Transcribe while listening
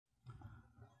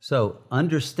So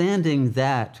understanding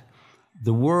that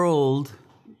the world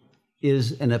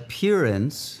is an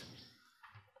appearance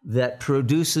that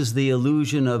produces the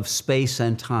illusion of space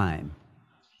and time,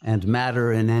 and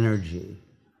matter and energy,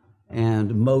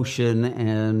 and motion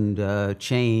and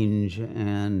change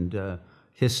and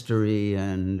history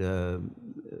and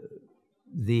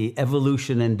the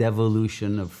evolution and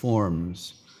devolution of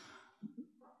forms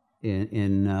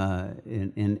in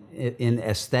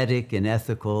aesthetic, in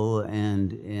ethical,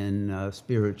 and in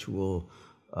spiritual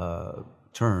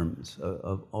terms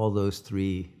of all those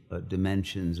three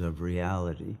dimensions of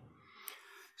reality.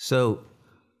 So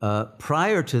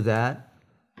prior to that,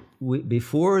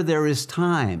 before there is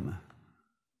time,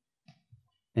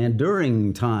 and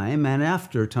during time and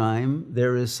after time,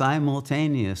 there is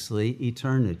simultaneously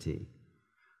eternity.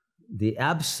 The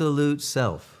absolute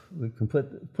self. We can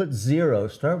put zero,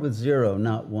 start with zero,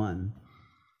 not one,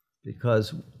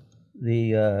 because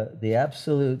the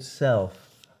absolute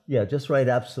self, yeah, just write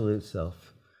absolute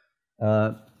self,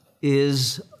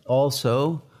 is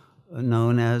also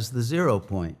known as the 0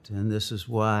 point. And this is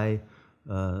why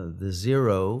the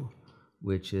zero,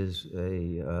 which is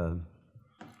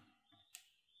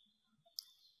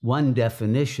one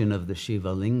definition of the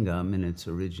Shiva Lingam in its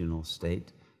original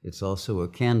state. It's also a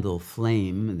candle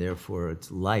flame, and therefore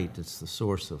it's light, it's the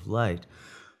source of light.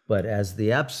 But as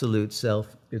the absolute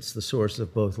self, it's the source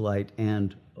of both light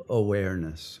and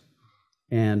awareness.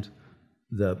 And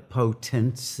the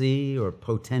potency or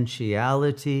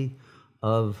potentiality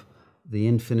of the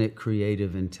infinite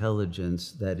creative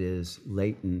intelligence that is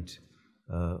latent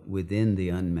within the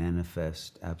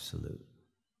unmanifest absolute.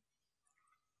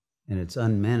 And it's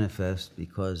unmanifest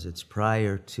because it's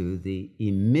prior to the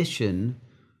emission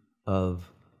of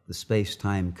the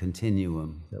space-time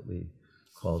continuum that we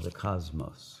call the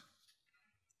cosmos.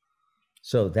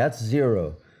 So that's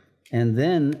zero. And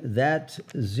then that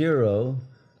zero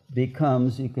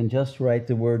becomes, you can just write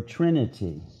the word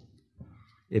Trinity.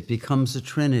 It becomes a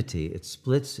Trinity. It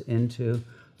splits into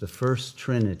the first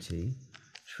Trinity,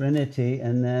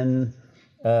 and then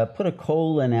put a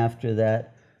colon after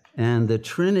that. And the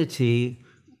Trinity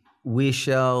we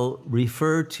shall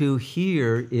refer to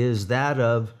here is that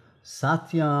of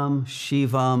Satyam,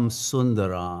 Shivam,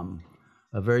 Sundaram,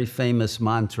 a very famous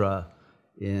mantra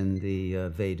in the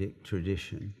Vedic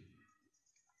tradition.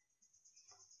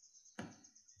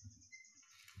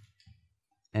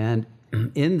 And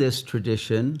in this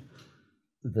tradition,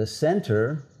 the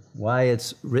center, why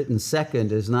it's written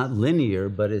second, is not linear,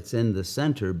 but it's in the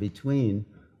center between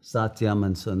Satyam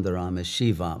and Sundaram is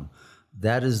Shivam.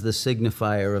 That is the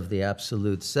signifier of the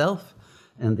Absolute Self,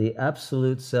 and the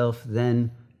Absolute Self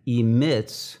then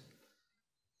emits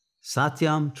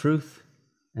Satyam, truth,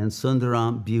 and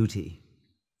Sundaram, beauty.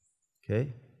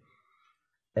 Okay?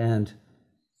 And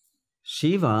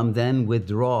Shivam then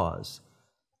withdraws.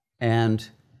 And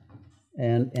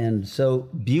so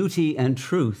beauty and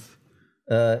truth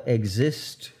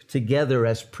exist together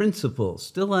as principles,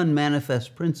 still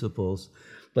unmanifest principles,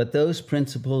 but those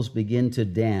principles begin to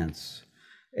dance.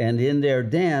 And in their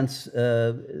dance,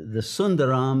 the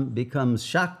Sundaram becomes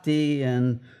Shakti,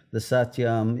 and the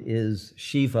Satyam is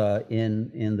Shiva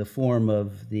in the form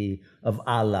of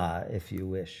Allah, if you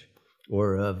wish,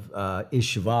 or of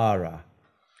Ishvara.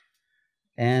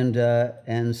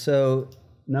 And so,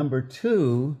 number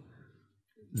two,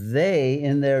 they,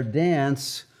 in their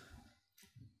dance,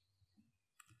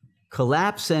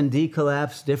 collapse and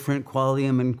decollapse different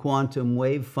quantum and quantum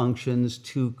wave functions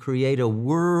to create a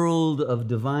world of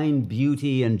divine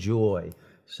beauty and joy.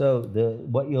 So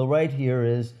what you'll write here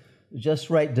is, just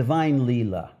write divine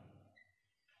Leela,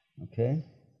 okay?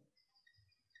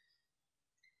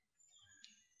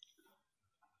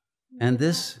 And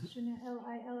this...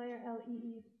 L-I-L-A or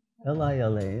L-E-E?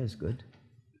 L-I-L-A is good.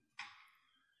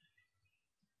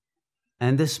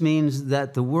 And this means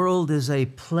that the world is a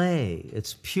play.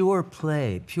 It's pure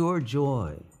play, pure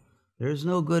joy. There's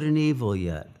no good and evil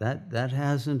yet. That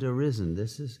hasn't arisen.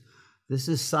 This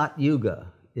is Sat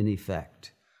Yoga, in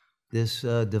effect. This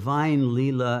divine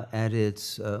Leela at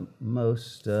its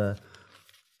most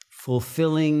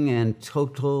fulfilling and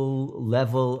total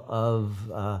level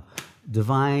of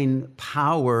divine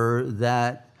power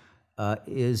that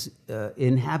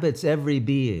inhabits every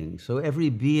being. So every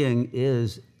being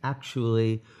is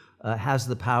actually has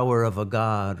the power of a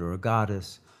god or a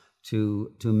goddess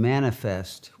to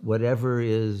manifest whatever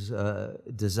is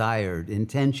desired.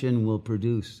 Intention will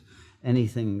produce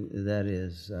anything that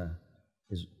is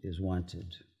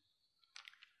wanted,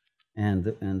 and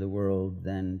the world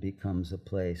then becomes a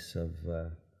place of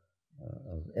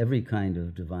every kind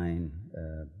of divine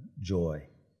joy.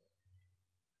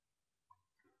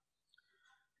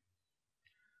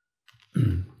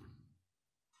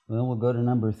 Well, we'll go to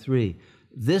number 3.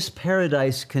 This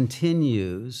paradise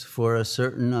continues for a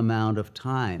certain amount of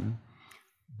time,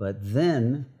 but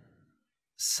then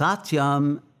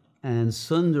Satyam and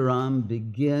Sundaram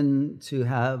begin to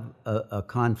have a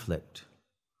conflict.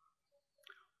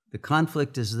 The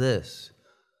conflict is this.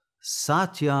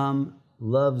 Satyam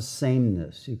loves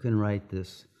sameness. You can write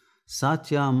this.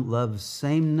 Satyam loves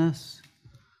sameness,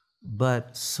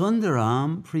 but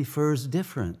Sundaram prefers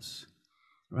difference,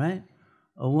 right?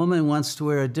 A woman wants to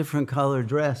wear a different color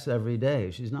dress every day.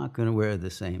 She's not going to wear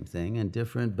the same thing, and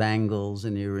different bangles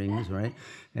and earrings, right?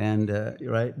 And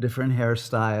right, different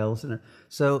hairstyles. And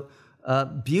so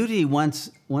beauty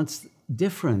wants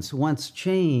difference, wants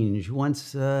change,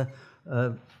 wants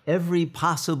every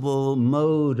possible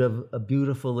mode of a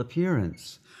beautiful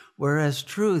appearance. Whereas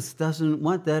truth doesn't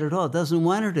want that at all. Doesn't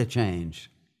want her to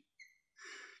change.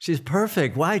 She's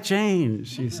perfect. Why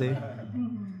change? You see.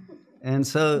 And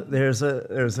so there's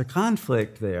a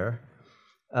conflict there,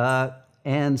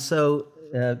 and so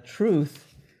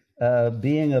truth,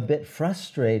 being a bit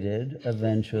frustrated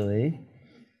eventually,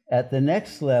 at the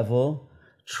next level,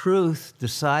 truth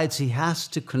decides he has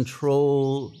to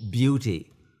control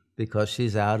beauty because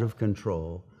she's out of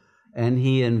control, and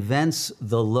he invents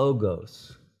the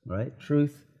logos, right?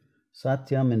 Truth,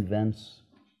 Satyam invents,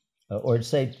 or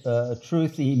say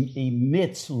truth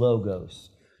emits logos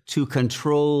to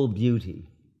control beauty,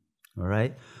 all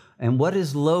right? And what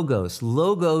is logos?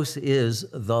 Logos is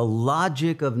the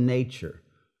logic of nature,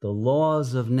 the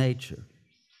laws of nature.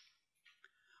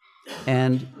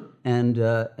 And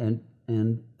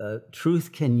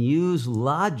truth can use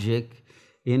logic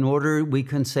in order, we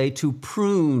can say, to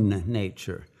prune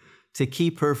nature, to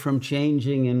keep her from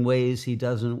changing in ways he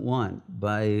doesn't want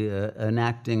by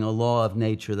enacting a law of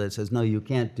nature that says, no, you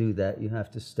can't do that. You have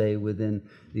to stay within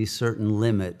these certain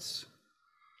limits.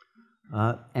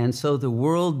 And so the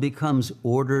world becomes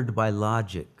ordered by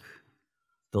logic,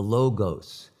 the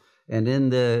logos. And in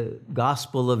the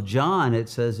Gospel of John, it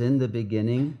says, in the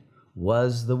beginning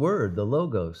was the Word, the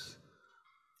logos.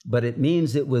 But it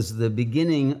means it was the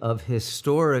beginning of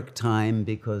historic time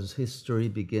because history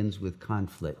begins with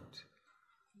conflict.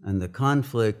 And the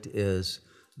conflict is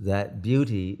that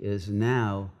beauty is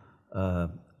now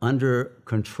under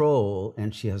control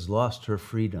and she has lost her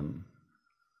freedom.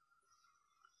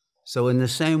 So in the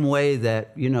same way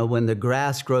that, you know, when the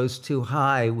grass grows too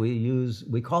high,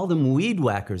 we call them weed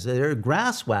whackers. They're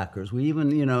grass whackers. We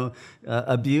even,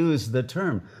 abuse the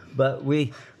term. But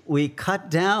we cut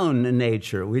down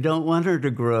nature. We don't want her to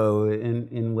grow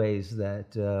in ways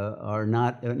that are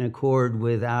not in accord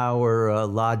with our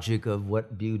logic of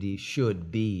what beauty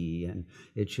should be, and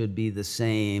it should be the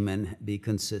same and be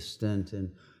consistent,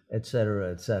 and et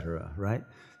cetera, right?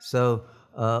 So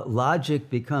logic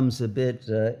becomes a bit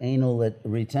anal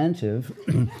retentive,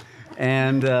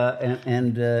 and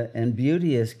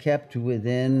beauty is kept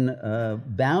within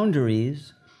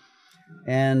boundaries.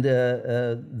 And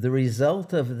the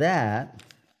result of that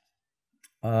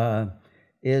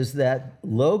is that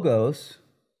logos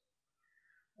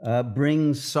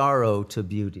brings sorrow to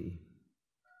beauty.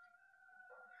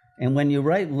 And when you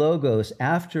write logos,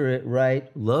 after it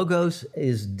write, logos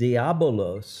is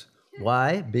diabolos.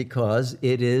 Why? Because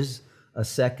it is a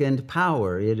second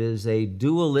power. It is a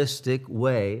dualistic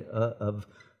way of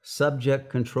subject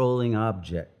controlling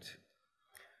object.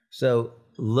 So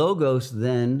logos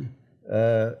then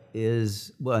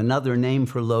is, well, another name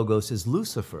for logos is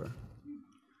Lucifer.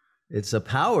 It's a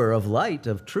power of light,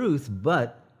 of truth,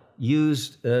 but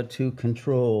used to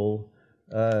control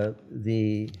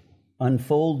the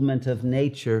unfoldment of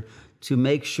nature, to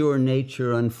make sure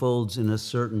nature unfolds in a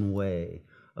certain way,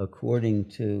 according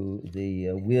to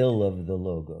the will of the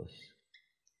logos.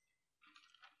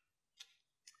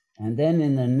 And then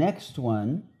in the next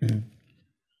one,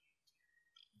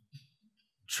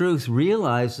 truth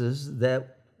realizes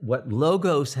that what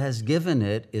logos has given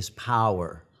it is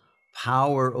power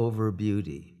over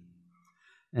beauty.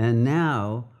 And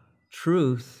now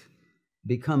truth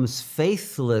becomes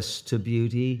faithless to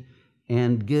beauty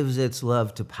and gives its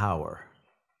love to power.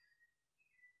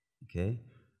 Okay?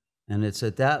 And it's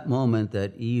at that moment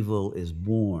that evil is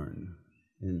born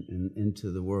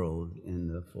into the world in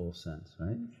the full sense,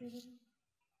 right?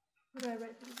 What do I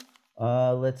write for this?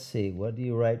 Let's see. What do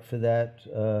you write for that?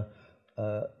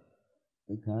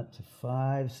 We got to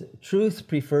 5. Truth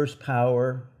prefers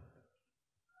power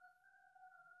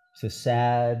to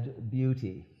sad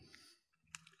beauty.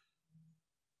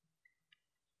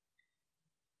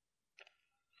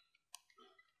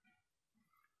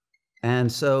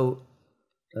 And so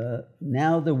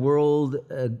now the world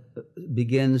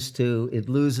it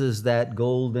loses that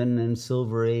golden and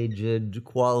silver-aged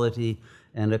quality,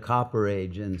 and a copper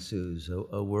age ensues,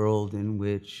 a world in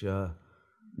which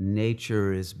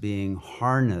nature is being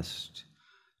harnessed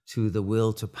to the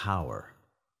will to power.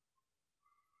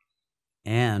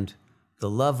 And the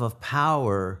love of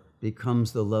power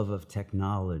becomes the love of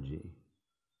technology.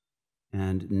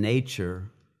 And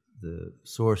nature, the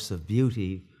source of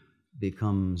beauty,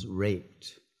 becomes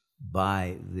raped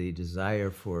by the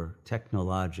desire for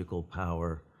technological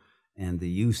power and the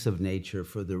use of nature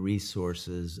for the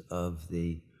resources of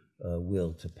the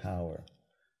will to power.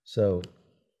 So,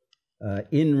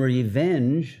 in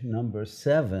revenge, number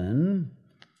 7,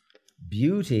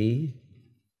 beauty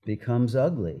becomes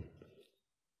ugly.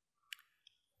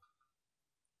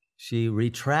 She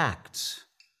retracts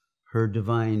her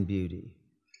divine beauty,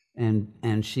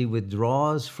 and she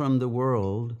withdraws from the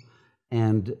world,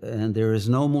 and there is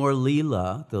no more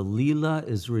Leela. The Leela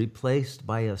is replaced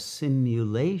by a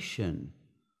simulation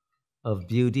of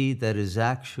beauty that is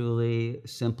actually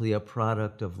simply a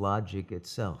product of logic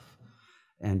itself.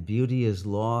 And beauty is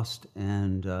lost,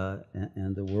 and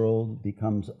the world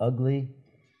becomes ugly,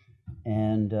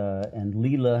 and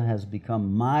Leela has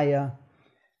become Maya,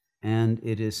 and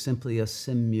it is simply a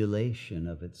simulation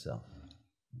of itself.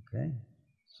 Okay?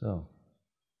 So,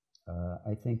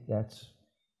 I think that's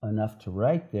enough to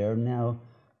write there. Now,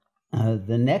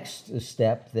 the next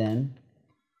step then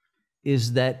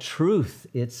is that truth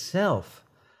itself,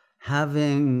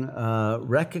 having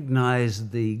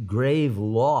recognized the grave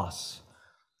loss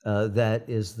that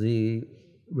is the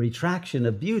retraction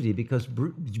of beauty, because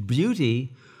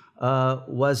beauty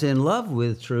was in love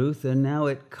with truth, and now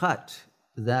it cut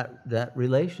that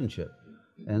relationship.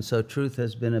 And so truth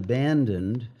has been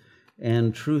abandoned,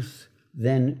 and truth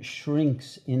then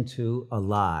shrinks into a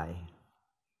lie.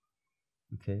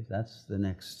 Okay, that's the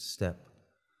next step.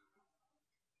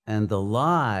 And the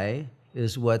lie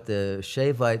is what the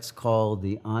Shaivites call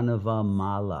the Anava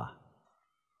Mala.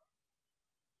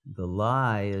 The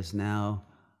lie is now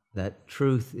that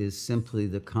truth is simply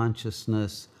the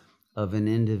consciousness of an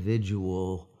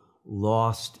individual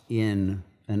lost in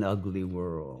an ugly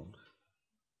world.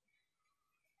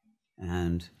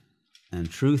 And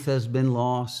truth has been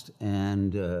lost,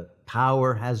 and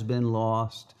power has been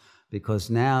lost, because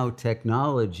now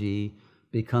technology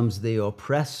becomes the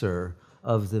oppressor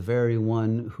of the very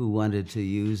one who wanted to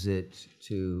use it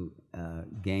to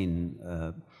gain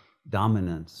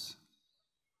dominance.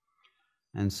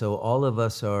 And so all of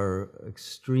us are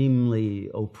extremely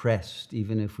oppressed,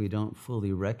 even if we don't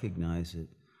fully recognize it,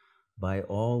 by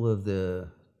all of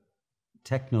the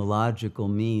technological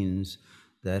means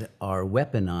that are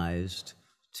weaponized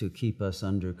to keep us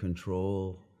under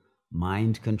control,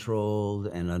 mind controlled,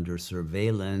 and under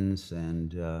surveillance,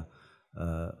 and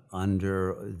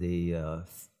under the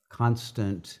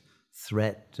constant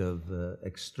threat of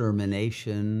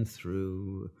extermination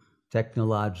through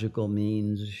technological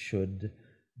means, should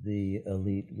the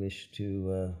elite wish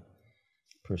to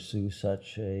pursue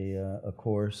such a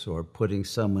course, or putting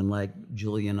someone like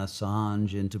Julian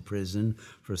Assange into prison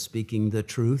for speaking the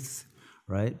truth,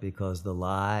 right? Because the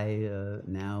lie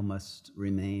now must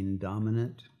remain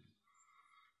dominant.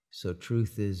 So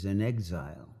truth is in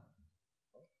exile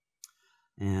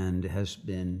and has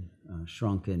been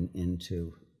shrunken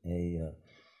into a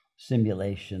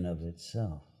simulation of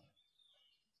itself,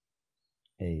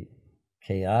 a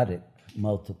chaotic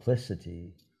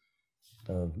multiplicity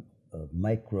of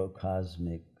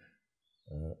microcosmic,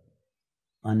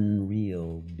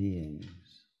 unreal beings.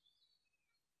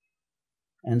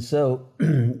 And so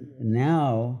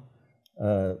now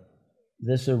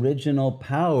this original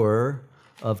power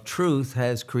of truth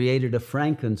has created a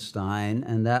Frankenstein,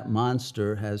 and that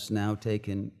monster has now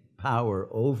taken power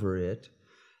over it,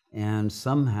 and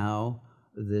somehow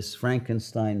this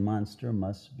Frankenstein monster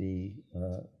must be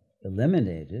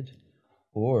eliminated,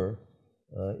 or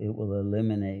it will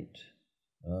eliminate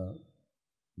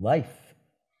life,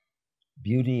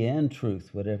 beauty and truth,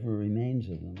 whatever remains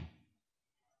of them.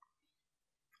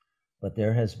 But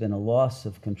there has been a loss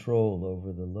of control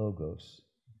over the logos.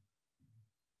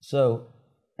 So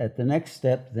at the next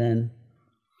step then,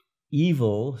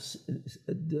 evil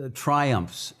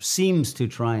seems to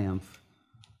triumph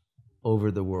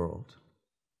over the world.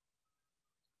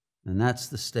 And that's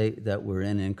the state that we're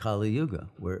in Kali Yuga,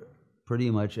 where pretty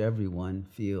much everyone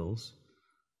feels,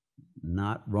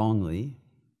 not wrongly,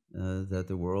 that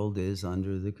the world is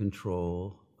under the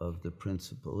control of the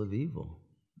principle of evil.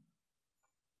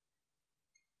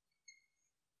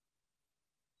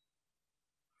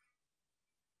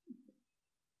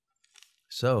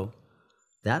 So,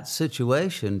 that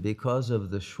situation, because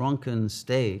of the shrunken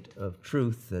state of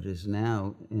truth that is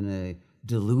now in a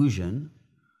delusion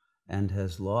and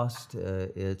has lost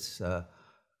its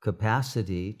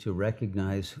capacity to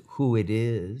recognize who it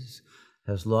is,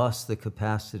 has lost the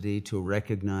capacity to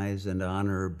recognize and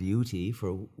honor beauty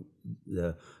for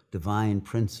the divine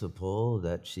principle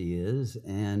that she is,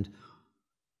 and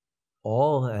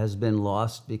all has been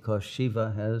lost because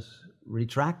Shiva has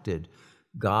retracted.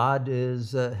 God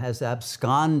has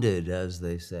absconded, as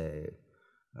they say,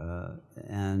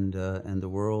 and the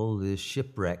world is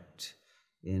shipwrecked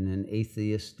in an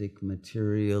atheistic,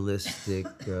 materialistic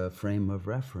frame of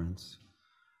reference,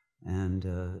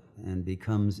 and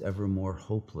becomes ever more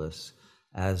hopeless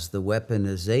as the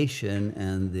weaponization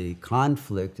and the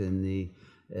conflict in the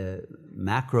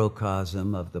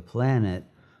macrocosm of the planet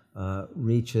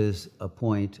reaches a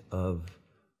point of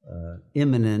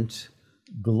imminent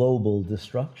global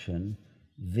destruction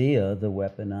via the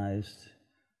weaponized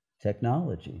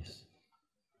technologies.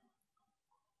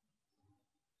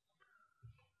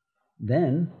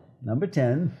 Then, number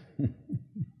 10,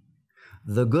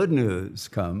 the good news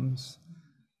comes.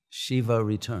 Shiva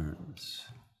returns.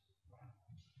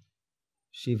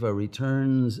 Shiva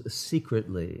returns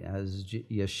secretly, as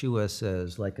Yeshua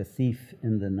says, like a thief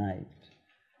in the night.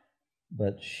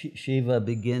 But Shiva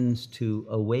begins to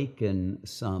awaken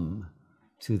some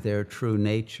to their true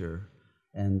nature,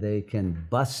 and they can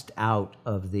bust out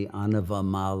of the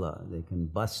anavamala. They can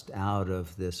bust out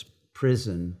of this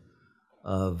prison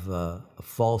of a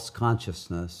false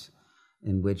consciousness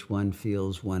in which one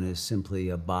feels one is simply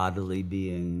a bodily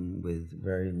being with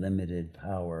very limited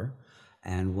power,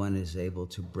 and one is able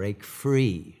to break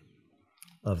free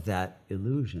of that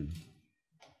illusion.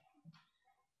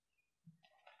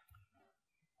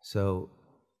 So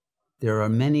there are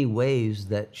many ways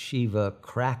that Shiva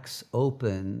cracks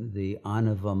open the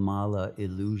anavamala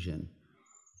illusion.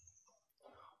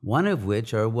 One of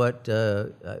which are what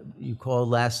you called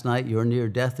last night your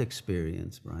near-death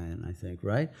experience, Brian, I think,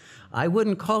 right? I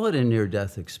wouldn't call it a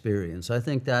near-death experience. I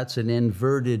think that's an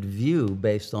inverted view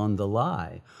based on the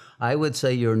lie. I would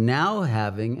say you're now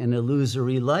having an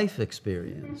illusory life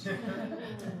experience,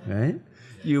 right?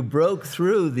 You broke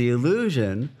through the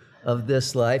illusion of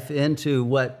this life into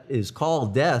what is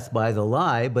called death by the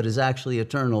lie, but is actually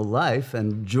eternal life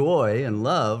and joy and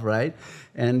love, right?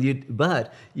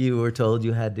 But you were told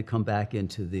you had to come back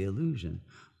into the illusion.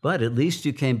 But at least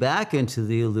you came back into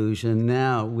the illusion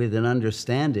now with an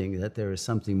understanding that there is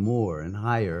something more and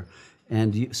higher.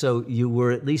 And so you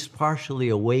were at least partially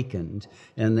awakened,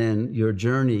 and then your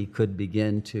journey could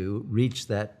begin to reach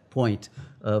that point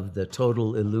of the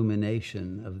total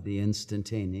illumination of the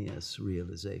instantaneous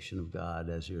realization of God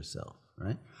as yourself,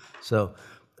 right? So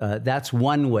that's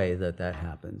one way that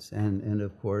happens. And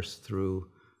of course, through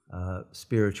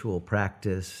spiritual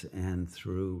practice and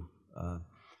through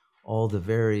all the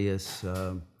various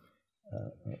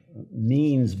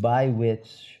means by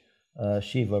which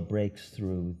Shiva breaks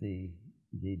through the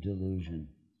delusion.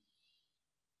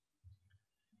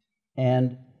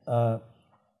 And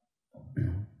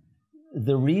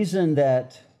the reason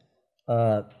that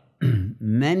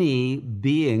many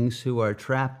beings who are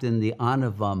trapped in the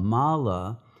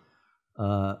anavamala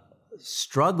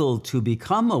struggle to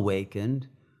become awakened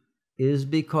is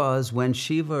because when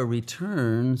Shiva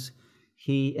returns,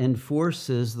 he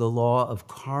enforces the law of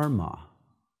karma.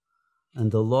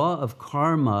 And the law of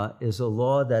karma is a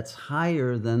law that's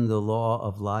higher than the law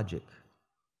of logic.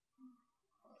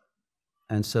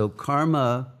 And so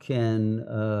karma can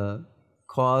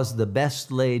cause the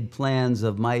best laid plans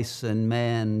of mice and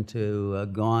man to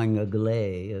going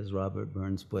agley, as Robert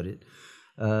Burns put it,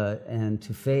 and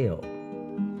to fail.